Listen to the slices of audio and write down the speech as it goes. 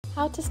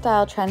How to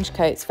style trench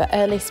coats for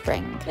early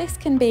spring. This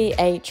can be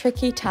a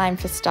tricky time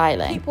for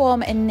styling. Keep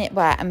warm in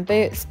knitwear and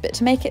boots, but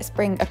to make it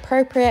spring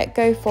appropriate,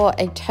 go for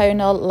a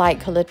tonal, light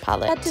coloured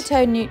palette.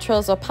 Head-to-toe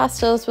neutrals or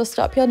pastels will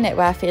stop your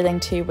knitwear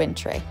feeling too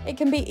wintry. It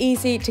can be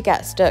easy to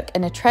get stuck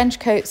in a trench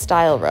coat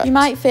style rut. You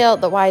might feel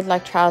that wide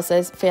leg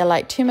trousers feel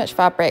like too much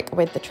fabric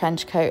with the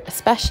trench coat,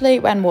 especially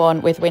when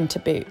worn with winter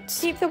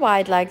boots. Keep the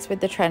wide legs with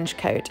the trench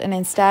coat and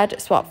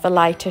instead swap for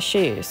lighter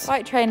shoes.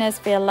 White trainers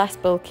feel less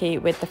bulky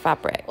with the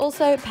fabric.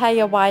 Also, pair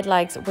your wide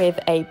legs with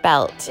a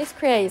belt. This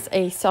creates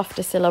a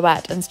softer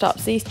silhouette and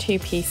stops these two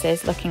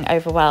pieces looking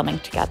overwhelming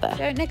together.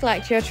 Don't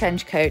neglect your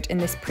trench coat in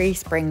this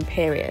pre-spring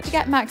period. To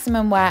get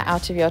maximum wear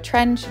out of your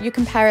trench, you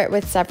can pair it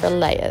with several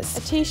layers.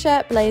 A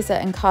t-shirt, blazer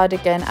and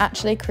cardigan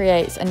actually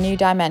creates a new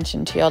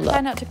dimension to your look.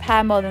 Try not to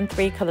pair more than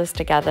 3 colours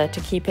together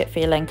to keep it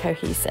feeling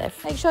cohesive.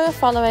 Make sure you're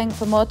following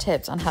for more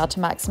tips on how to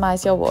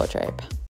maximize your wardrobe.